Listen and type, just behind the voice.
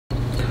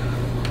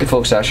Hey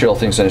folks,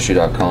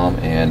 AshallThingsDentistry.com,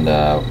 and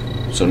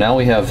so now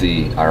we have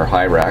our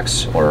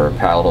Hyrax, or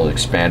Palatal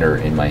Expander,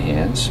 in my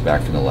hands,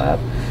 back from the lab,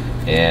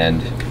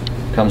 and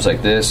it comes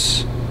like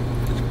this,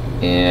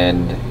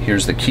 and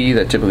here's the key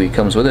that typically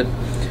comes with it.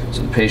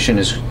 So the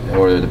patient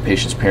or the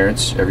patient's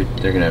parents, they're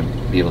going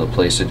to be able to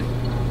place a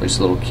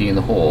little key in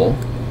the hole,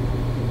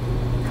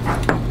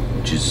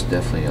 which is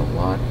definitely a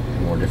lot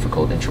more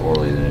difficult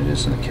intraorally than it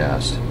is in the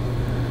cast.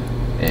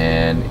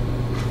 And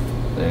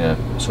they're going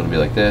to sort of be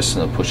like this,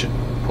 and they'll push it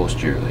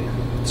posteriorly.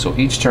 So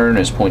each turn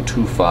is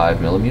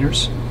 0.25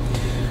 millimeters.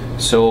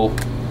 So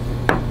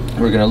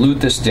we're going to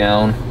lute this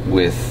down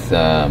with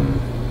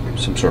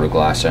some sort of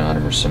glass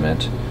ionomer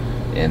cement,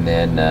 and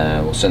then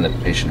we'll send the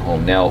patient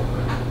home. Now,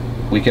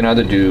 we can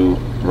either do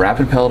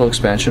rapid palatal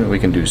expansion or we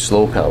can do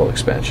slow palatal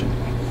expansion.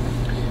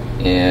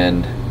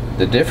 And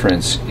the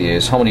difference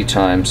is how many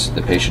times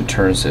the patient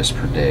turns this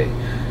per day.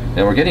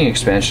 Now we're getting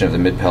expansion of the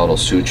mid-palatal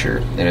suture,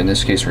 and in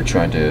this case we're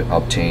trying to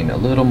obtain a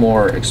little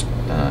more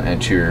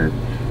anterior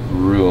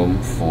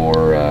room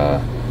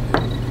for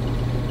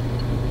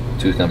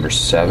tooth number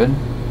 7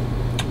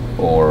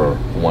 or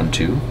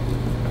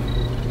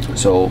 1-2.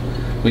 So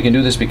we can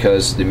do this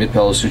because the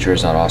mid-palatal suture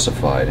is not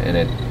ossified, and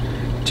it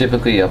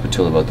typically up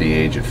until about the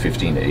age of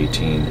 15 to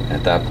 18.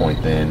 At that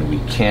point, then we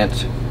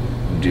can't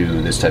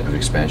do this type of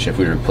expansion. If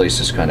we replace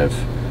this kind of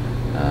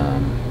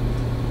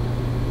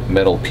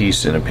metal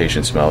piece in a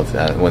patient's mouth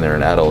when they're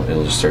an adult,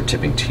 it'll just start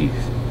tipping teeth.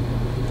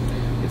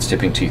 It's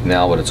tipping teeth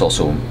now, but it's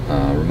also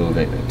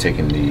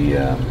taking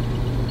the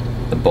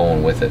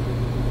bone with it,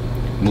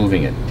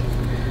 moving it,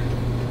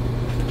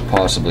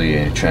 possibly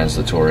a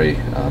translatory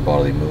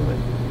bodily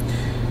movement.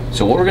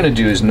 So what we're going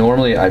to do is,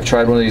 normally I've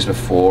tried one of these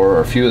before,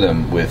 or a few of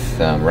them, with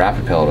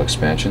rapid palatal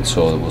expansion.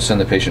 So we'll send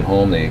the patient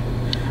home,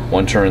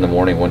 one turn in the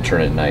morning, one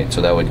turn at night.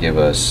 So that would give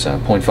us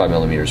 0.5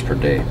 millimeters per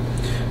day.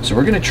 So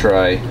we're going to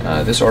try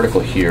this article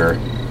here,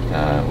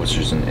 which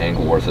is an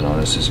angle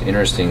orthodontist. Is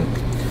interesting.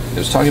 It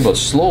was talking about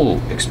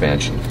slow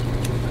expansion.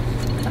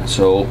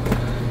 So,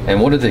 and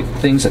one of the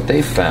things that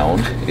they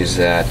found is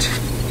that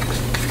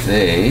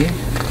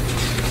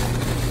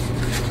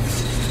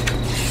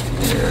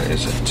where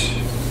is it?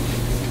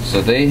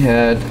 So they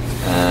had,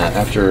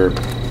 after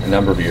a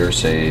number of years,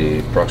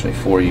 say approximately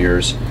 4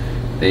 years,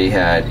 they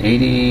had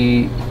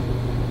 80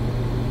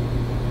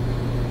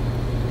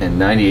 and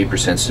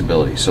 98%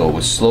 stability. So it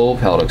was slow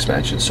palatal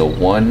expansion. So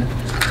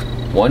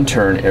one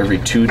turn every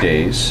 2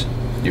 days.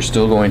 You're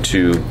still going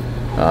to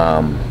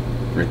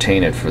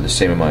retain it for the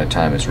same amount of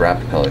time as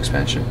rapid palatal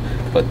expansion,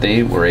 but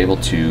they were able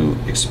to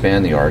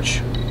expand the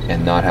arch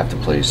and not have to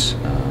place.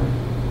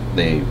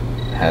 They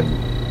had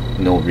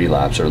no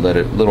relapse, or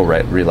little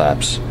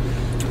relapse,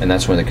 and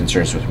that's one of the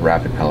concerns with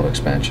rapid palatal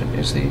expansion,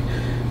 is the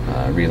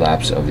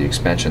relapse of the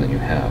expansion that you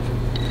have.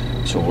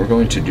 So we're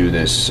going to do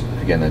this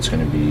again. That's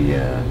going to be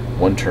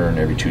one turn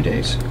every 2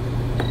 days,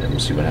 and we'll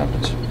see what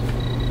happens.